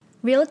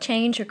Real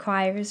change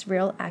requires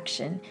real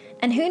action,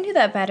 and who knew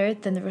that better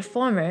than the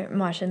reformer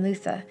Martin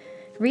Luther?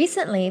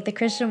 Recently, the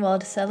Christian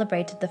world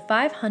celebrated the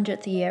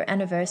 500th year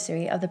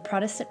anniversary of the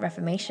Protestant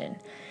Reformation.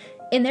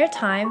 In their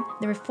time,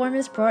 the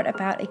reformers brought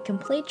about a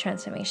complete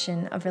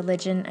transformation of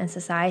religion and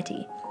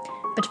society.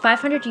 But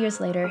 500 years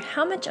later,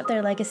 how much of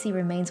their legacy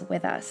remains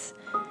with us?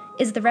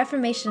 Is the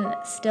Reformation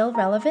still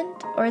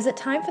relevant, or is it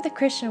time for the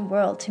Christian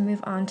world to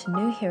move on to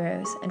new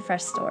heroes and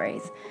fresh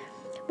stories?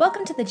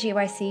 Welcome to the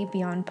GYC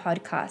Beyond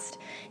podcast.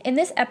 In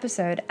this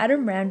episode,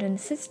 Adam Ramdin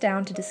sits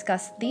down to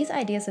discuss these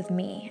ideas with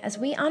me as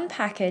we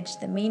unpackage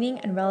the meaning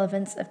and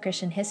relevance of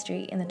Christian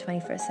history in the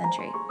 21st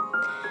century.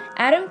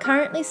 Adam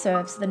currently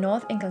serves the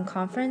North England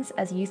Conference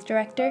as youth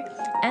director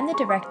and the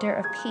director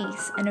of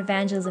Peace and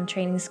Evangelism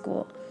Training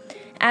School.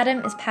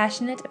 Adam is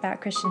passionate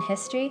about Christian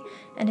history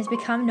and has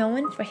become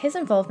known for his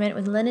involvement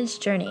with Lineage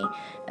Journey,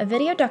 a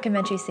video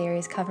documentary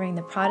series covering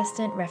the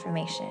Protestant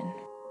Reformation.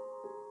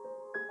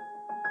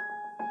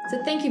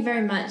 So thank you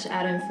very much,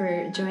 Adam,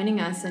 for joining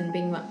us and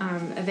being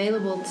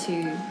available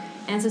to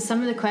answer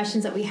some of the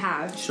questions that we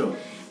have. Sure.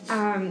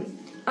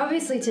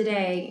 Obviously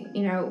today,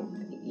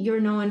 you're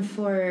known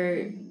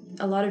for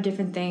a lot of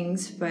different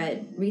things,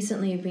 but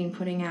recently you've been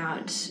putting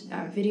out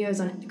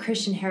videos on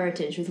Christian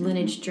heritage with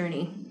Lineage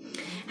Journey.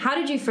 How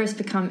did you first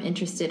become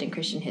interested in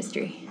Christian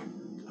history?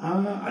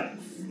 I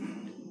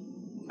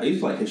used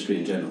to like history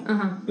in general.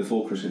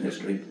 Before Christian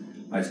history,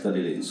 I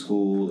studied it in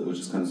school. It was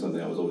just kind of something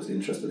I was always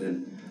interested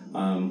in.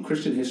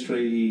 Christian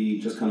history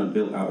just kind of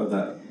built out of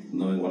that,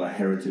 knowing what our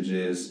heritage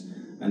is.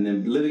 And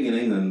then living in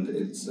England,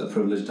 it's a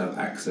privilege to have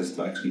access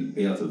to actually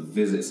be able to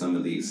visit some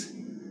of these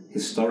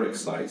historic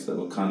sites that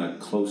were kind of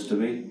close to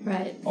me.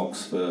 Right.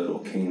 Oxford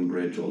or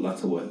Cambridge or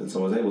Lutterworth. And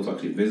so I was able to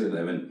actually visit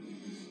them. And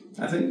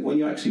I think when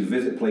you actually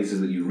visit places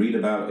that you read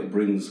about, it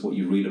brings what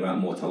you read about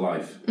more to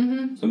life.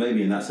 Mm-hmm. So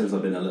maybe in that sense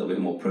I've been a little bit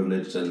more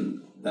privileged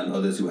than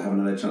others who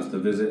haven't had a chance to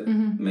visit.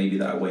 Mm-hmm. Maybe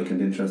that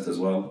awakened interest as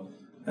well.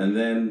 And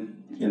then,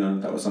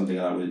 that was something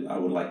I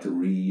would like to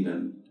read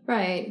and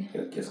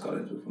just got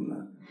into it from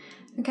that.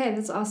 Okay,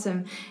 that's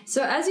awesome.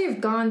 So as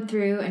you've gone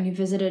through and you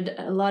visited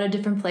a lot of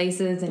different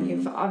places and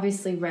you've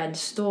obviously read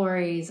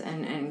stories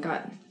and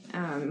got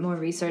more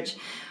research,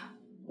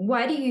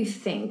 why do you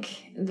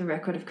think the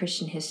record of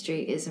Christian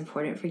history is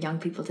important for young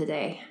people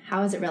today?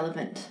 How is it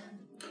relevant?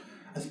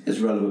 I think it's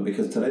relevant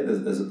because today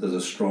there's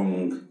a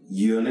strong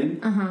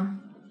yearning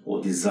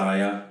or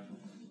desire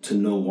to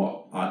know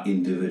what our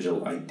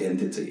individual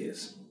identity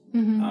is.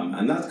 Mm-hmm.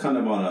 And that's kind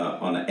of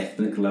on an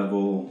ethnic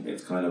level.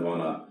 It's kind of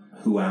on a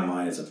who am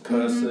I as a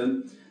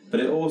person. Mm-hmm. But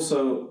it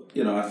also,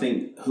 I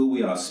think who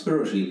we are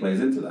spiritually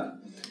plays into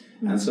that.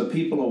 Mm-hmm. And so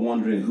people are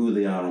wondering who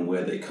they are and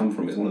where they come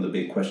from. It's one of the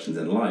big questions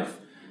in life.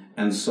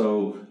 And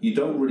so you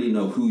don't really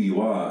know who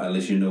you are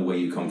unless you know where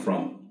you come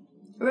from.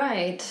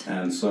 Right.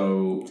 And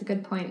so that's a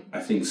good point.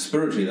 I think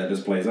spiritually that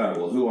just plays out.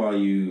 Well, who are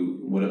you?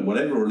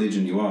 Whatever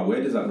religion you are,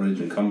 where does that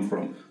religion come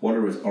from? What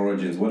are its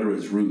origins? What are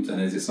its roots?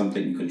 And is it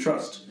something you can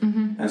trust?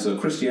 Mm-hmm. And so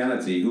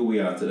Christianity, who we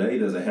are today,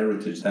 there's a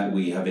heritage that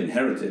we have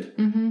inherited.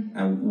 Mm-hmm.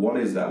 And what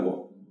is that?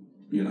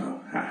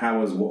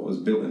 How has what was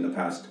built in the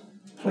past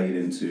played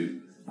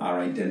into our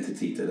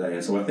identity today?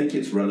 And so I think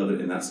it's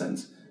relevant in that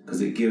sense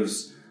because it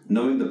gives,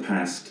 knowing the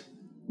past,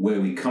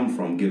 where we come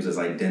from, gives us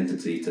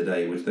identity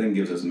today, which then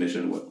gives us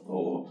mission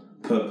or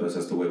purpose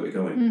as to where we're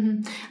going.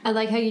 Mm-hmm. I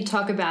like how you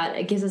talk about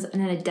it gives us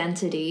an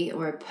identity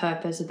or a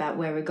purpose about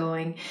where we're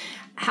going.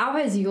 How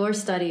has your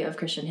study of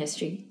Christian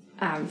history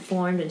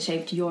formed and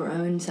shaped your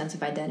own sense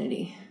of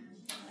identity?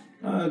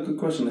 Good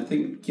question. I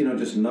think,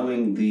 just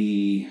knowing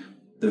the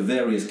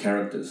various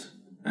characters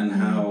and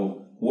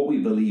how what we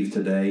believe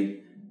today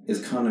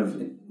is kind of,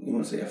 you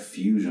want to say a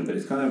fusion, but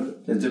it's kind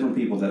of, there's different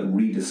people that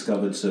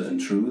rediscovered certain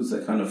truths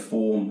that kind of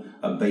form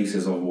a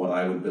basis of what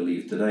I would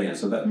believe today. And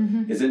so that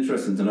it's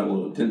interesting to know,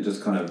 well, it didn't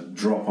just kind of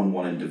drop on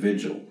one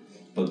individual,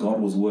 but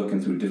God was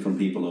working through different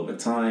people over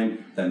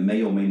time that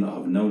may or may not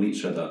have known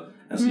each other.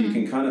 And so you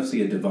can kind of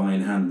see a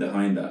divine hand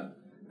behind that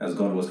as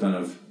God was kind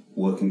of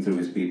working through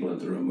his people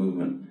and through a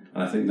movement.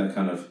 And I think that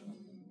kind of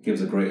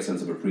gives a greater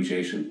sense of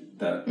appreciation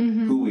that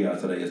who we are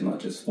today is not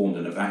just formed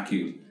in a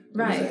vacuum.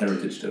 There's a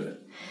heritage to it.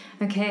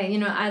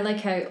 Okay, I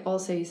like how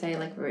also you say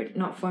we're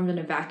not formed in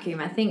a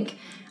vacuum. I think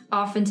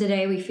often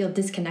today we feel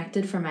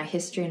disconnected from our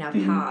history and our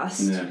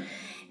past. Yeah.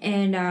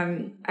 And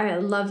I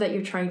love that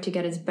you're trying to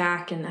get us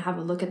back and have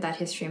a look at that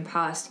history and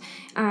past.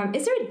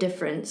 Is there a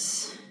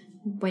difference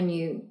when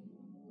you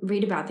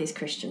read about these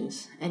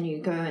Christians and you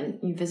go and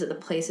you visit the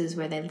places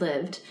where they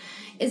lived?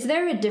 Is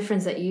there a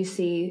difference that you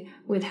see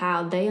with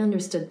how they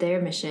understood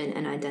their mission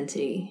and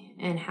identity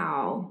and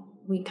how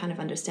we kind of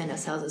understand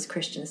ourselves as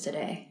Christians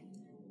today?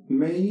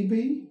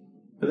 Maybe,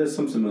 but there's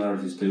some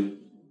similarities too.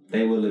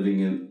 They were living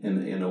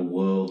in a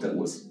world that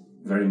was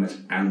very much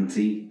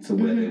anti to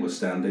where they were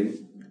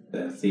standing.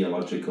 Their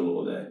theological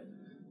or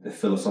their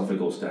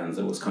philosophical stance,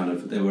 that was kind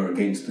of, they were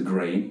against the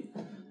grain.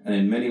 And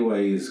in many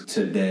ways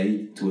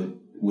today,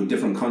 with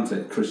different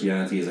context,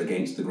 Christianity is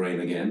against the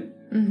grain again.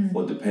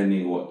 Or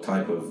depending what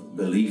type of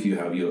belief you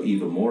have, you're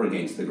even more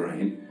against the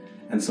grain.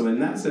 And so in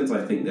that sense,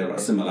 I think there are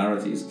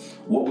similarities.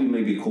 What we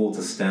may be called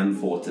to stand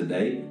for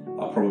today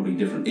are probably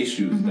different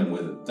issues than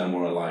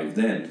were alive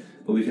then.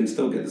 But we can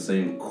still get the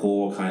same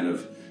core kind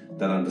of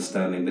that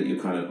understanding that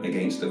you're kind of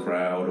against the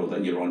crowd, or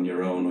that you're on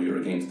your own, or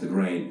you're against the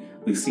grain.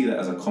 We see that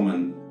as a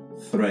common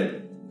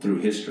thread through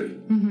history.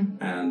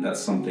 And that's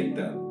something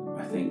that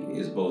I think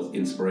is both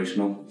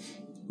inspirational,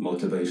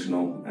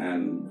 motivational,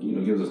 and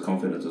gives us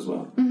confidence as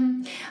well.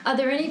 Are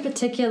there any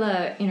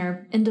particular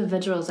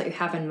individuals that you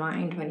have in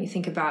mind when you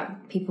think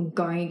about people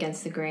going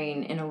against the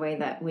grain in a way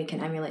that we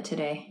can emulate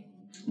today?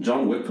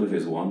 John Wycliffe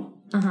is one.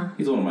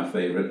 He's one of my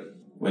favorite.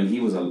 When he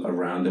was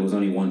around, there was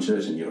only one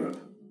church in Europe.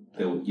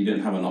 You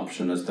didn't have an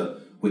option as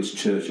to which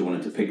church you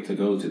wanted to pick to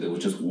go to. There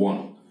was just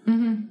one.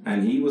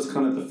 And he was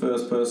kind of the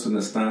first person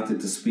that started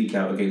to speak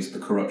out against the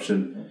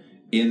corruption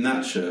in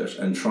that church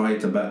and try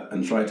to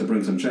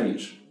bring some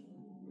change.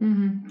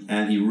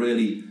 And he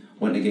really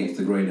went against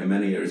the grain in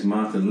many areas.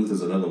 Martin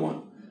Luther's another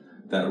one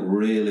that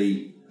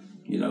really,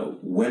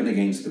 went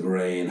against the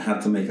grain,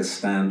 had to make a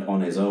stand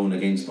on his own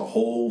against the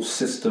whole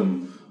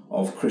system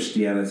of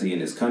Christianity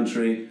in his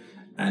country,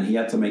 and he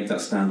had to make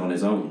that stand on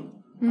his own.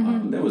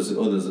 There was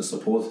others that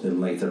supported him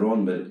later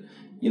on, but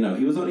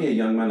he was only a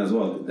young man as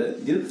well. The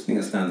other thing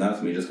that stands out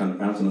to me, just kind of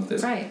bouncing off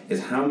this,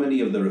 is how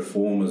many of the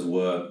reformers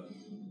were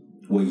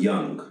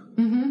young.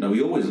 Now,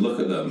 we always look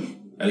at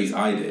them, at least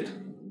I did.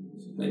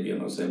 Maybe I'm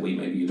not saying we,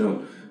 maybe you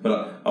don't.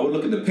 But I would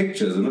look at the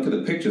pictures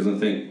and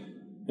think,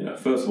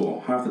 first of all,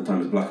 half the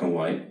time it's black and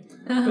white.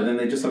 But then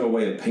they just have a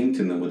way of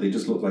painting them where they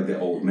just look like they're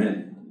old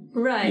men.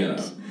 Right.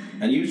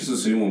 And you just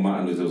assume, well,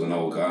 Martin Luther was an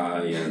old guy,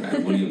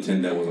 and William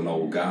Tyndale was an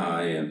old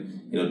guy,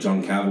 and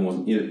John Calvin was.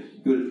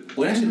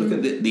 We actually look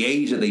at the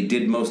age that they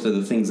did most of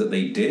the things that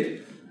they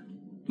did.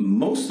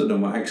 Most of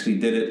them actually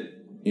did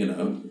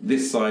it,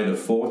 this side of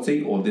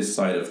 40 or this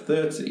side of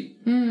 30,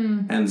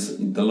 and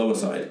the lower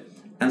side.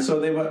 And so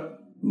they were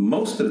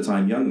most of the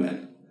time young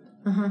men.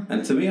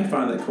 And to me, I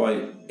found that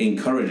quite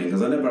encouraging,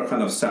 because I never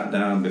kind of sat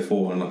down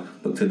before and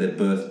looked at their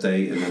birth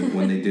date, and then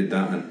when they did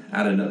that and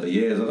added up the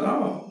years, I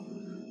thought,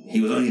 he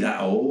was only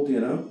that old,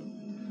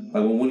 Like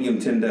when William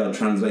Tyndale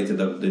translated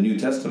the New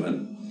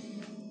Testament,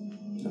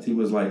 I think he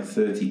was like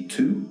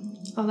 32.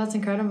 Oh, that's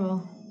incredible.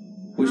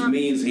 Which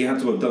means he had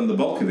to have done the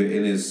bulk of it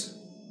in his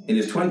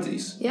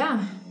 20s.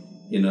 Yeah.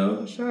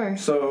 Sure.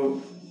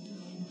 So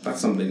that's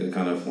something that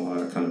kind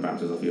of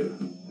bounces off you.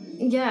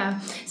 Yeah.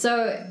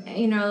 So,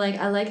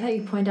 I like how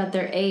you point out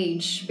their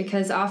age,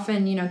 because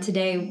often,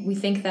 today we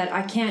think that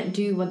I can't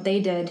do what they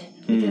did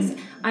because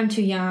I'm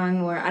too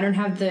young, or I don't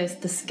have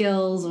the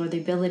skills or the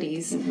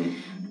abilities.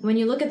 When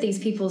you look at these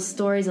people's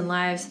stories and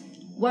lives,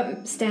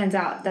 what stands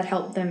out that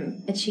helped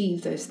them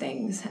achieve those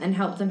things and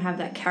help them have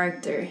that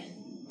character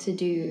to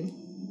do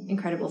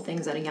incredible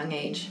things at a young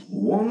age?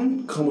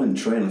 One common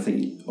trend, I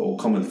think, or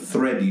common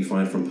thread you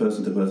find from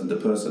person to person to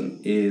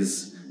person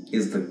is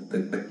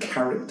the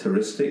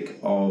characteristic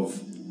of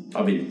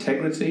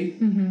integrity,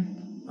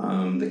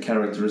 the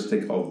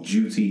characteristic of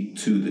duty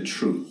to the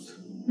truth.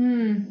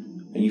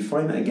 And you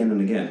find that again and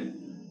again.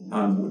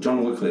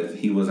 John Wycliffe,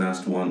 he was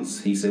asked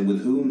once, he said,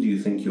 "With whom do you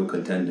think you're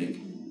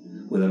contending?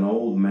 With an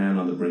old man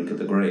on the brink of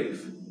the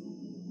grave?"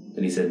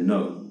 And he said,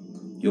 "No,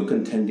 you're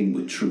contending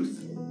with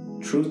truth.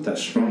 Truth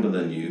that's stronger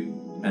than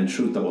you, and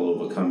truth that will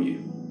overcome you."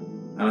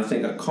 And I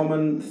think a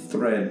common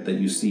thread that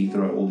you see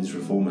throughout all these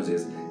reformers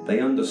is they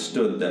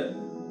understood that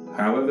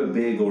however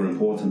big or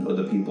important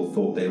other people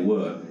thought they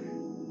were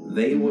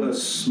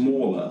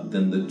smaller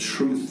than the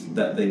truth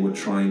that they were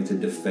trying to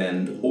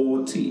defend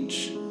or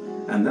teach.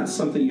 And that's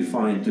something you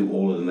find through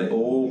all of them.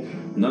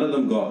 None of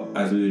them got,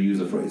 as we would use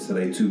the phrase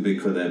today, too big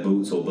for their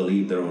boots or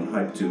believed their own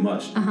hype too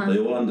much. They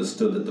all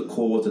understood that the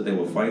cause that they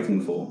were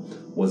fighting for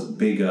was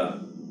bigger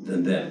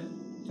than them.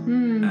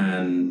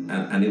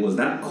 And it was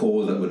that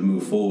cause that would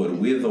move forward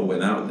with or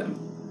without them.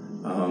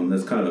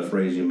 There's kind of a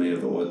phrase you may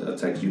have, or a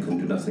text, you can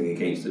do nothing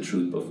against the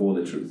truth before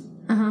the truth.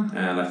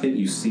 And I think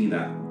you see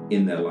that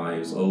in their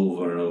lives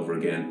over and over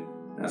again.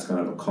 That's kind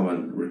of a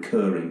common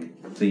recurring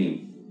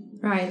theme.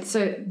 Right.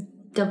 So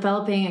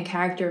developing a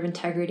character of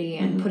integrity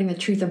and putting the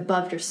truth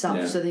above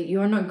yourself so that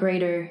you're not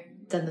greater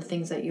than the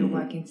things that you're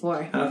working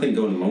for. And I think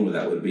going along with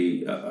that would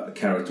be a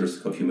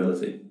characteristic of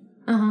humility.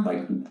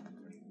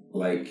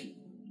 Like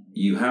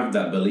you have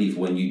that belief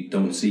when you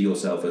don't see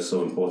yourself as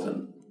so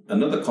important.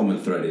 Another common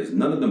thread is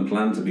none of them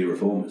plan to be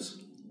reformers.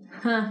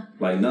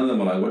 Like none of them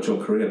were like, "What's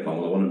your career plan?"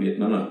 Well, I want to be...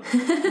 No.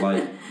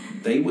 Like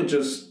they were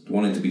just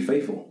wanting to be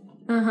faithful.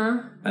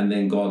 And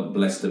then God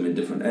blessed them in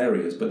different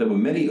areas. But there were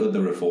many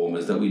other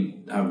reformers that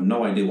we have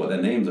no idea what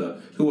their names are,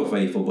 who were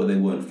faithful, but they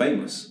weren't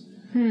famous.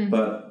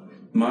 But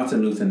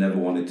Martin Luther never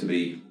wanted to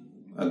be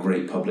a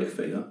great public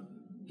figure.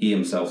 He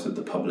himself said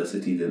the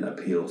publicity didn't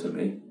appeal to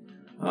me.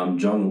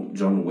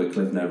 John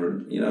Wycliffe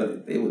never,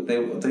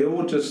 they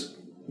all just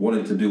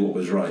wanted to do what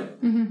was right.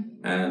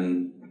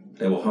 And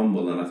they were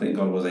humble, and I think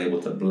God was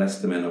able to bless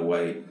them in a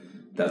way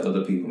that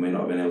other people may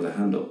not have been able to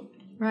handle.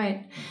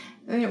 Right.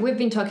 I mean, we've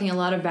been talking a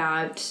lot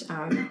about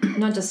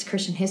not just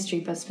Christian history,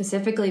 but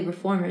specifically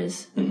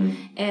reformers.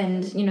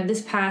 And,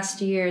 this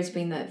past year has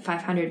been the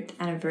 500th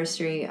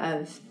anniversary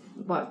of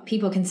what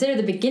people consider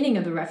the beginning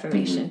of the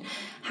Reformation.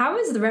 How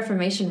is the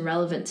Reformation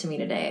relevant to me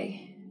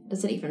today?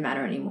 Does it even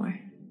matter anymore?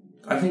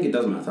 I think it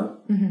does matter.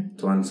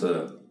 To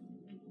answer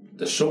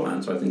the short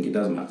answer, I think it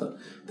does matter.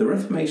 The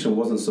Reformation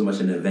wasn't so much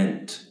an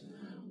event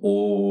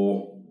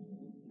or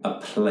a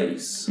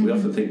place. We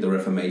often think the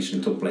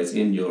Reformation took place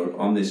in Europe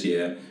on this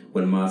year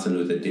when Martin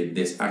Luther did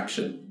this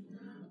action.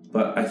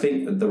 But I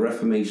think that the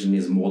Reformation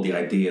is more the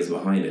ideas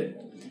behind it.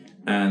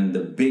 And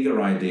the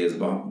bigger ideas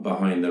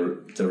behind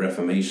the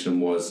Reformation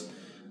was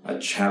a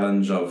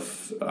challenge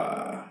of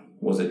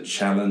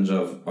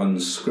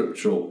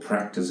unscriptural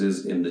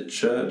practices in the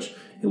church.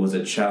 It was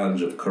a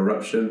challenge of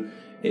corruption.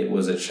 It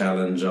was a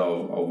challenge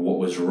of what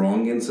was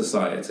wrong in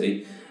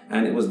society.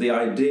 And it was the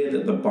idea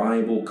that the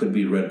Bible could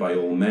be read by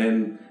all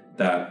men,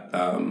 that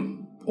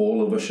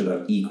all of us should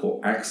have equal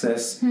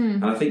access.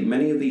 And I think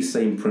many of these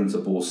same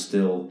principles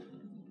still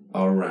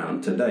are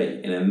around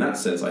today. And in that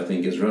sense, I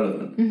think it's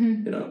relevant.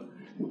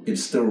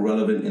 It's still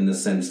relevant in the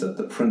sense that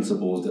the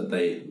principles that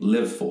they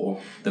live for,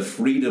 the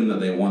freedom that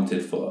they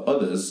wanted for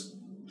others,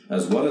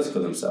 as well as for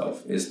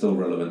themselves, is still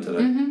relevant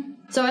today.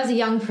 So as a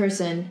young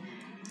person,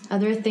 are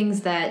there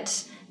things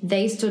that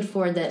they stood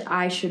for that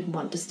I should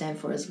want to stand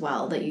for as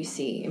well, that you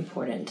see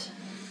important?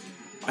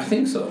 I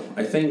think so.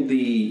 I think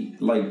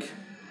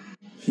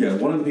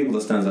one of the people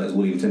that stands out is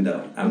William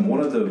Tyndale. And one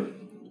of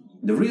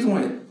the reason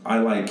why I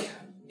like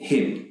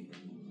him,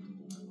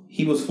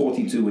 he was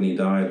 42 when he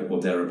died,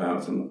 or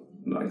thereabouts. I'm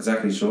not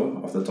exactly sure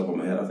off the top of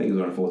my head. I think he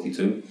was around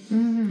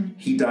 42.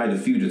 He died a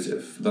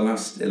fugitive. The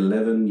last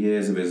 11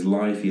 years of his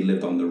life, he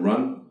lived on the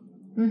run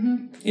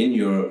in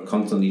Europe,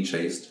 constantly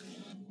chased.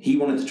 He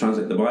wanted to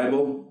translate the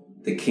Bible.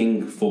 The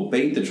king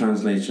forbade the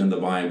translation of the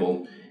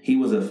Bible. He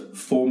was a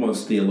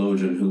foremost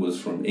theologian who was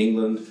from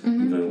England,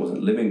 even though he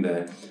wasn't living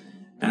there.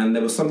 And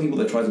there were some people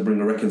that tried to bring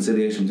a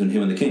reconciliation between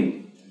him and the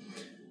king.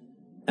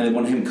 And they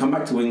wanted him to come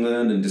back to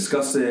England and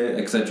discuss it,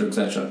 etc.,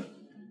 etc.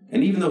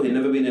 And even though he'd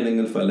never been in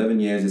England for 11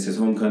 years, it's his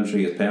home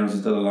country, his parents are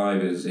still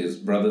alive, his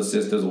brothers,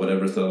 sisters, or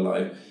whatever are still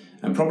alive,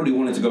 and probably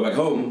wanted to go back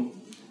home,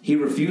 he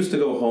refused to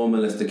go home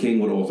unless the king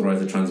would authorize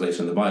the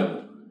translation of the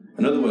Bible.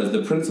 In other words,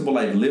 the principle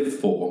I've lived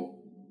for,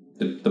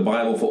 the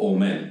Bible for all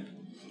men,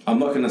 I'm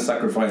not going to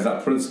sacrifice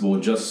that principle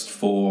just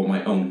for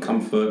my own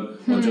comfort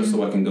or just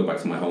so I can go back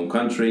to my home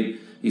country.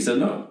 He said,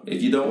 no,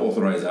 if you don't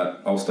authorize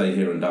that, I'll stay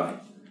here and die.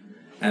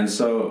 And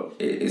so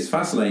it's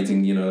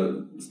fascinating,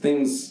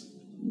 things,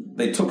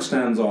 they took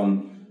stands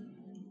on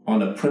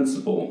a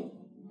principle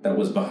that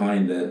was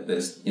behind that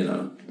was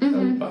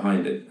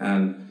behind it.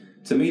 And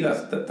to me,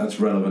 that's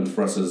relevant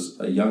for us as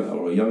a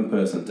young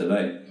person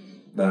today,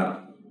 that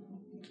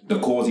the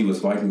cause he was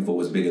fighting for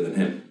was bigger than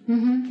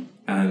him.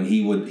 And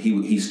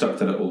he stuck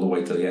to that all the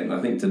way to the end.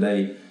 I think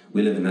today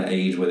we live in an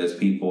age where there's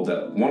people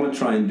that want to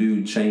try and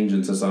do change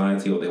in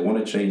society, or they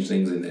want to change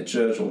things in their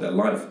church or their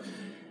life,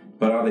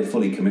 but are they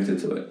fully committed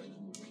to it?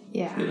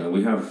 Yeah.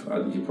 We have,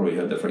 you probably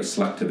heard the phrase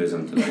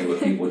slacktivism today, where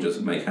people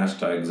just make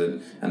hashtags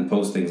and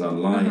post things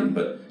online,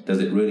 but does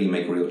it really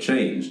make real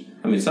change?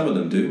 I mean, some of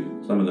them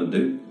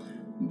do,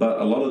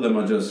 but a lot of them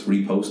are just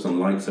reposts and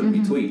likes and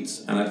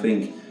retweets. And I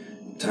think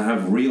to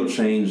have real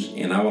change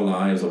in our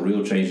lives or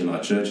real change in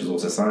our churches or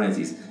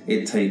societies,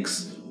 it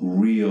takes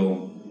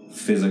real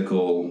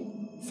physical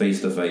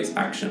face-to-face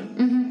action.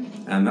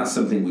 And that's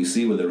something we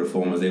see with the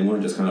reformers. They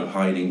weren't just kind of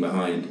hiding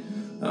behind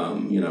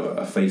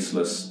a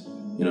faceless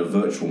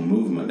virtual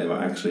movement. They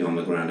were actually on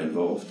the ground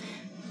involved.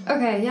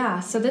 Okay, yeah.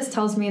 So this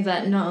tells me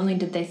that not only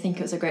did they think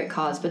it was a great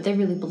cause, but they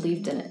really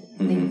believed in it.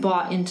 They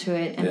bought into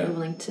it and were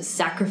willing to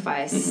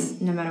sacrifice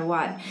no matter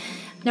what.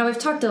 Now, we've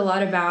talked a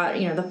lot about,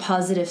 the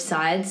positive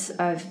sides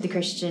of the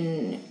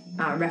Christian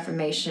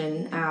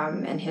Reformation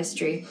and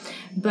history,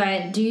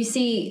 but do you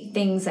see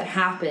things that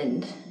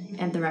happened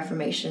in the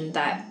Reformation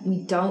that we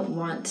don't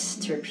want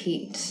to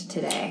repeat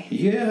today?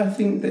 Yeah, I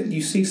think that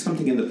you see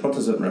something in the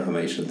Protestant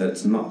Reformation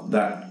that's not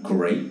that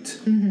great.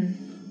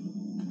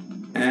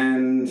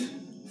 And,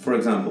 for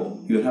example,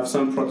 you would have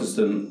some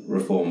Protestant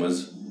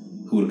reformers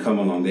who would come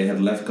along, they had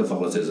left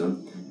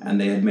Catholicism, and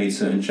they had made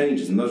certain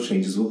changes, and those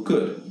changes were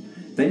good.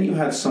 Then you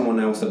had someone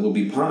else that would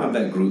be part of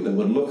that group that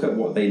would look at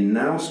what they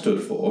now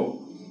stood for,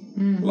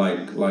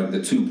 like the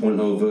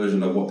 2.0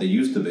 version of what they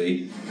used to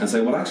be, and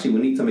say, well, actually, we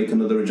need to make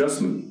another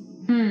adjustment.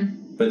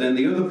 But then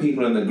the other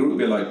people in the group would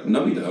be like,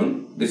 no, we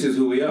don't. This is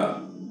who we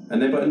are.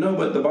 And they're like, no,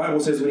 but the Bible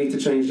says we need to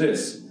change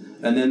this.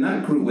 And then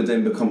that group would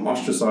then become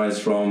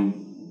ostracized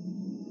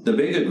from the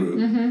bigger group.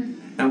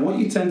 And what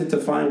you tended to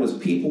find was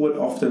people would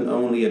often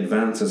only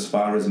advance as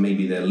far as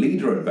maybe their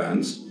leader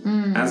advanced,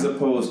 as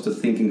opposed to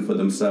thinking for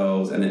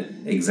themselves and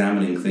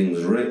examining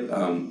things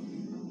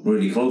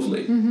really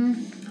closely.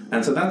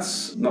 And so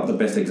that's not the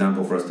best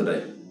example for us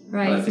today.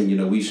 Right. And I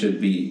think, we should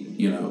be,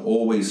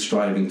 always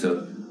striving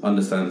to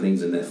understand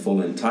things in their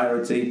full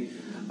entirety.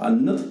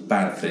 Another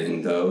bad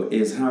thing, though,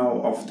 is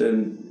how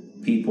often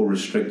people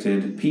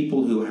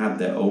who had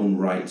their own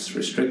rights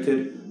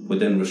restricted would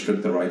then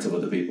restrict the rights of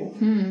other people.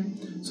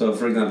 So,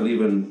 for example,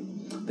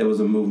 even there was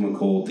a movement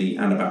called the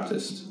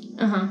Anabaptist,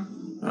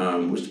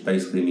 which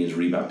basically means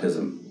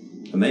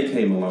rebaptism. And they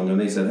came along and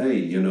they said, hey,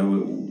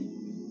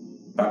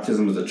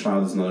 baptism as a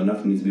child is not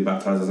enough. We need to be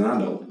baptized as an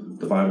adult.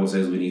 The Bible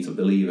says we need to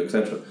believe,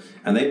 etc.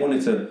 And they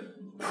wanted to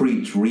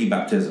preach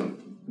rebaptism.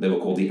 They were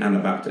called the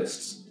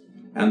Anabaptists.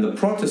 And the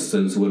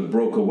Protestants who had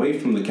broke away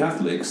from the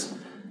Catholics,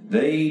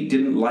 they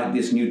didn't like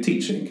this new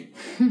teaching.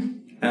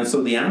 And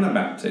so the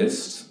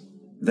Anabaptists,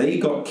 they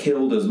got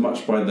killed as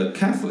much by the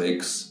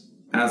Catholics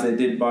as they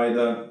did by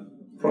the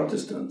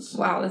Protestants.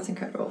 Wow, that's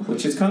incredible.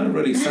 Which is kind of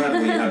really sad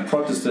when you had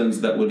Protestants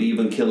that would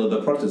even kill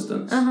other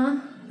Protestants.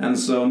 And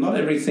so not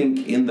everything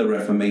in the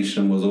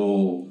Reformation was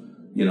all,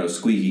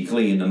 squeaky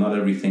clean, and not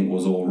everything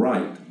was all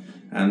right.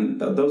 And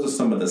those are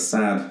some of the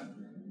sad,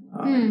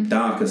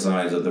 darker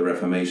sides of the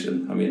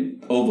Reformation. I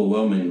mean,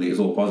 overwhelmingly it's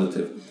all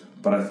positive.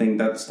 But I think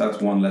that's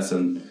one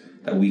lesson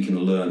that we can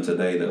learn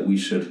today, that we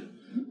should,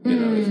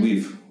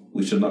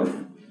 we should not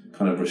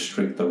kind of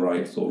restrict the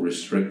rights or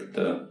restrict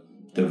the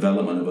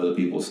development of other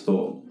people's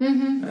thought.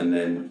 And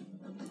then...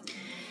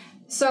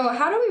 So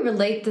how do we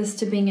relate this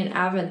to being an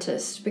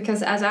Adventist?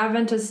 Because as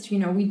Adventists,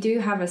 we do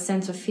have a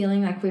sense of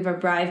feeling like we've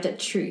arrived at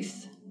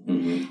truth.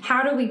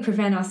 How do we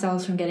prevent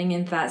ourselves from getting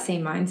into that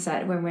same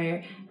mindset when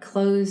we're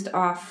closed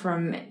off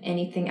from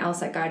anything else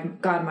that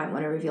God might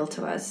want to reveal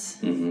to us,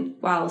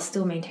 while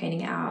still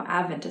maintaining our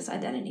Adventist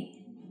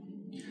identity?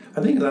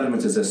 I think as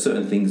Adventists, there's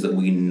certain things that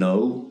we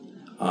know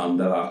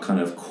that are kind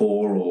of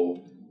core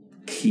or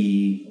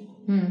key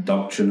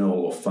doctrinal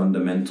or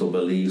fundamental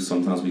beliefs.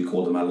 Sometimes we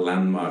call them a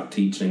landmark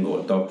teaching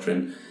or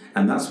doctrine,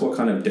 and that's what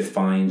kind of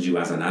defines you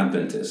as an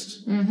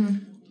Adventist.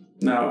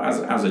 Now,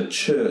 as a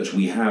church,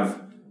 we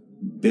have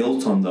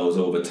built on those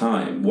over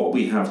time. What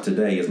we have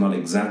today is not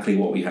exactly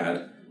what we had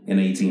in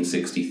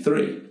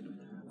 1863.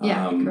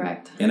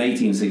 Correct. In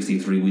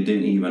 1863, we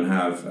didn't even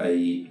have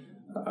a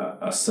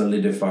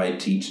solidified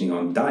teaching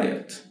on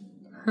diet,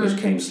 which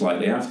came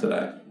slightly after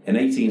that. In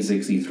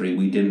 1863,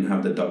 we didn't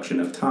have the doctrine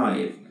of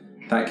tithe.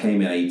 That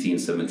came in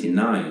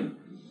 1879.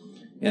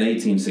 In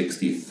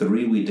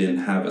 1863, we didn't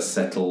have a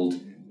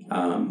settled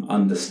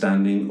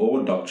understanding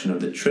or doctrine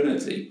of the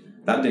Trinity.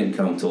 That didn't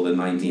come until the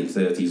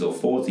 1930s or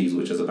 40s,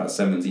 which is about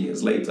 70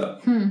 years later.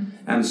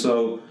 And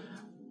so,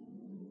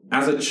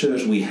 as a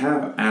church, we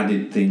have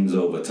added things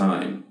over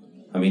time.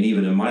 I mean,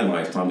 even in my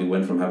lifetime, we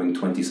went from having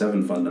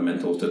 27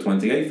 fundamentals to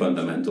 28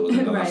 fundamentals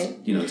in the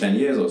last 10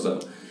 years or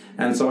so.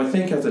 And so I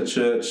think as a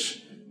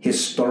church,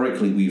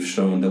 historically, we've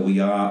shown that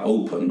we are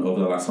open over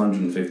the last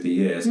 150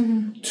 years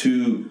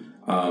to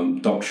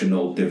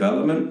doctrinal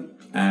development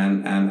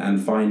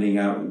and finding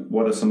out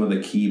what are some of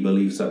the key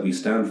beliefs that we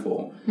stand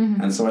for.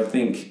 And so I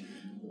think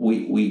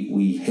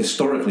we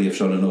historically have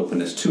shown an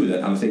openness to that,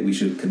 and I think we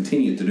should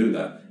continue to do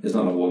that. It's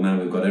not like, well, now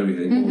we've got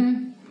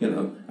everything.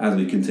 Well, as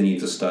we continue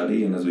to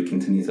study and as we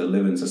continue to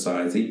live in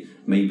society,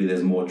 maybe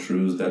there's more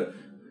truths that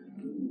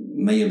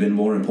may have been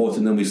more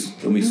important than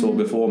we saw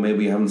before. Maybe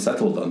we haven't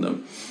settled on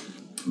them.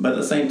 But at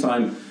the same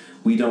time,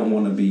 we don't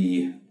want to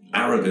be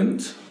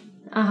arrogant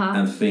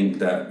and think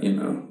that,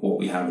 what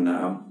we have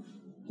now,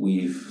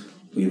 we've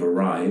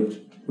arrived.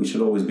 We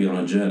should always be on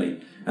a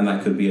journey. And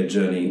that could be a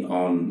journey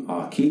on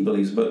our key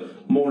beliefs,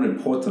 but more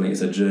importantly,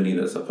 it's a journey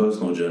that's a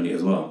personal journey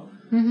as well,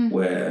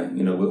 where,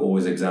 we're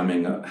always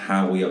examining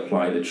how we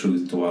apply the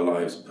truth to our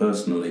lives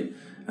personally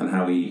and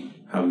how we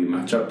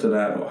match up to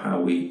that, or how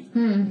we,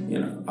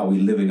 are we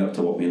living up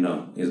to what we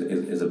know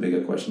is a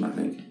bigger question, I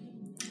think.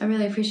 I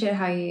really appreciate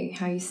how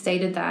you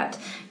stated that.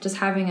 Just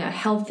having a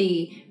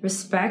healthy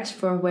respect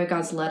for where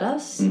God's led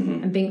us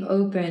and being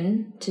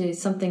open to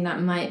something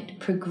that might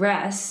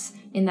progress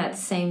in that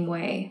same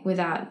way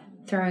without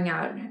throwing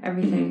out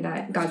everything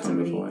that God's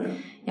already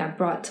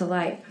brought to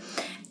light.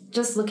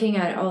 Just looking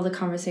at all the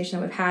conversation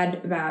that we've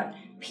had about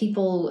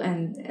people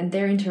and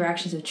their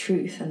interactions with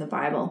truth in the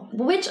Bible,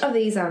 which of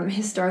these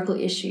historical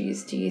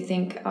issues do you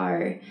think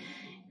are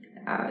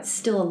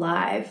still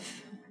alive?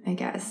 I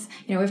guess,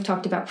 we've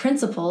talked about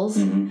principles,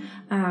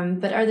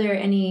 but are there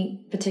any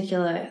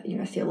particular,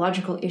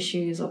 theological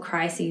issues or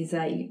crises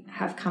that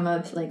have come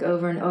up like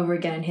over and over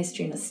again in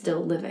history and are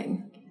still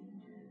living?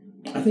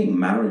 I think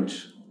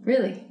marriage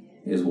really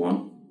is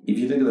one. If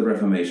you think of the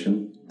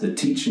Reformation, the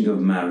teaching of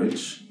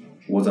marriage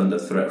was under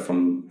threat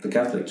from the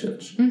Catholic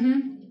Church.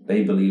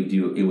 They believed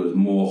it was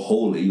more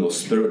holy or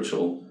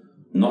spiritual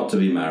not to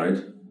be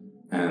married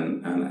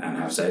and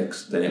have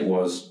sex than it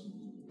was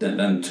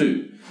than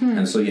to.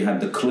 And so you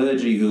had the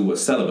clergy who were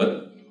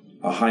celibate,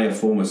 a higher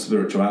form of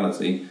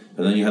spirituality,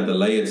 and then you had the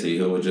laity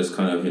who were just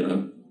kind of,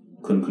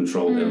 couldn't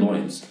control their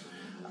loins.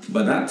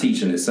 But that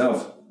teaching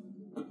itself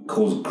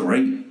caused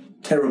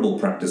great, terrible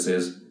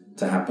practices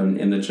to happen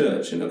in the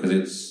church, because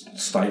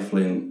it's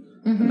stifling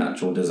the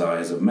natural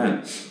desires of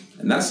man.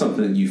 And that's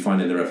something that you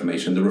find in the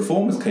Reformation. The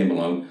Reformers came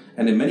along,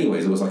 and in many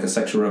ways it was like a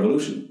sexual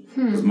revolution.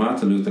 Because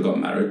Martin Luther got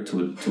married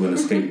to an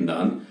escaped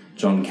nun.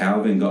 John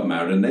Calvin got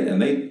married,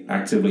 and they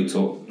actively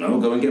taught, no,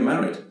 go and get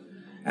married,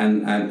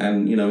 and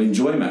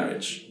enjoy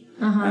marriage.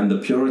 And the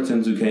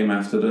Puritans who came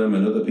after them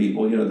and other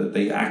people, that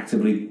they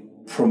actively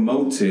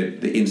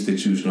promoted the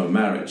institution of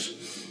marriage.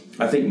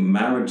 I think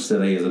marriage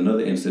today is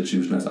another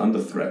institution that's under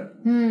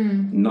threat.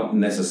 Not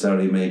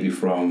necessarily maybe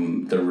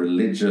from the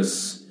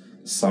religious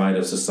side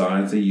of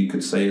society. You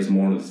could say it's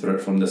more of a threat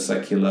from the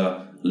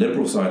secular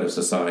liberal side of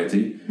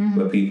society,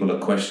 where people are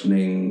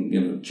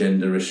questioning,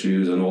 gender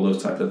issues and all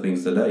those types of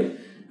things today.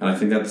 And I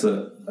think that's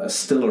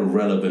still a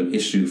relevant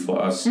issue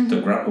for us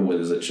to grapple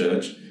with as a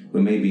church.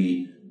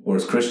 Or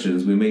as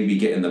Christians, we may be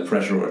getting the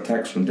pressure or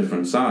attacks from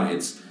different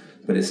sides,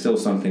 but it's still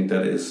something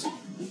that is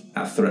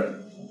a threat.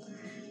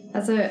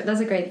 That's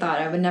a great thought.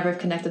 I would never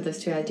have connected those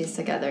two ideas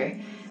together.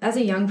 As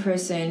a young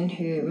person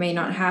who may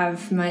not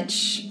have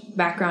much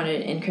background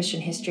in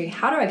Christian history,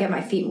 how do I get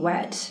my feet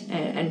wet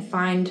and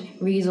find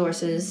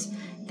resources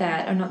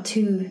that are not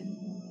too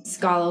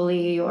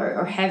scholarly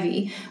or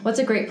heavy? What's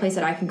a great place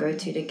that I can go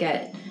to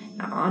get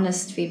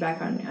honest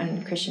feedback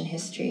on Christian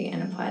history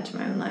and apply it to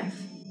my own life?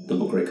 The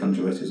book Great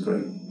Controversy is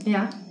great.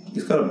 Yeah.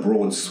 It's got a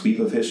broad sweep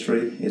of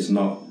history. It's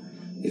not,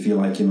 if you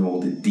like, all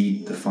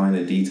the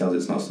finer details,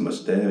 it's not so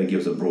much there. It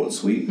gives a broad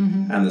sweep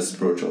and the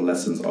spiritual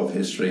lessons of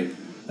history.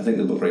 I think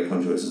the book Great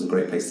Controversy is a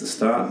great place to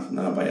start,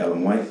 by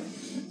Ellen White.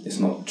 It's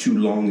not too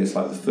long. It's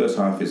like the first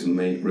half is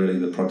really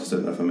the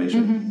Protestant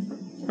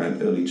Reformation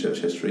and early church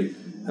history,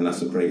 and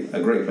that's a great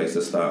place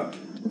to start.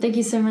 Well, thank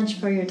you so much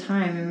for your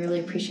time. I really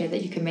appreciate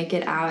that you could make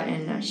it out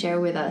and share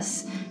with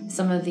us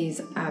some of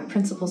these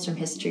principles from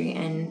history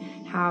and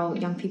how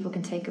young people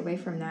can take away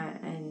from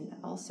that and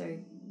also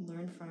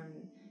learn from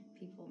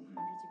people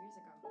hundreds of years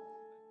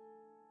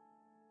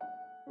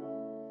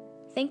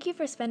ago. Thank you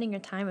for spending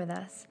your time with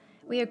us.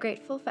 We are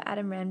grateful for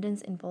Adam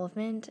Ramdin's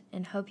involvement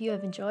and hope you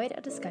have enjoyed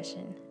our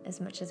discussion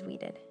as much as we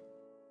did.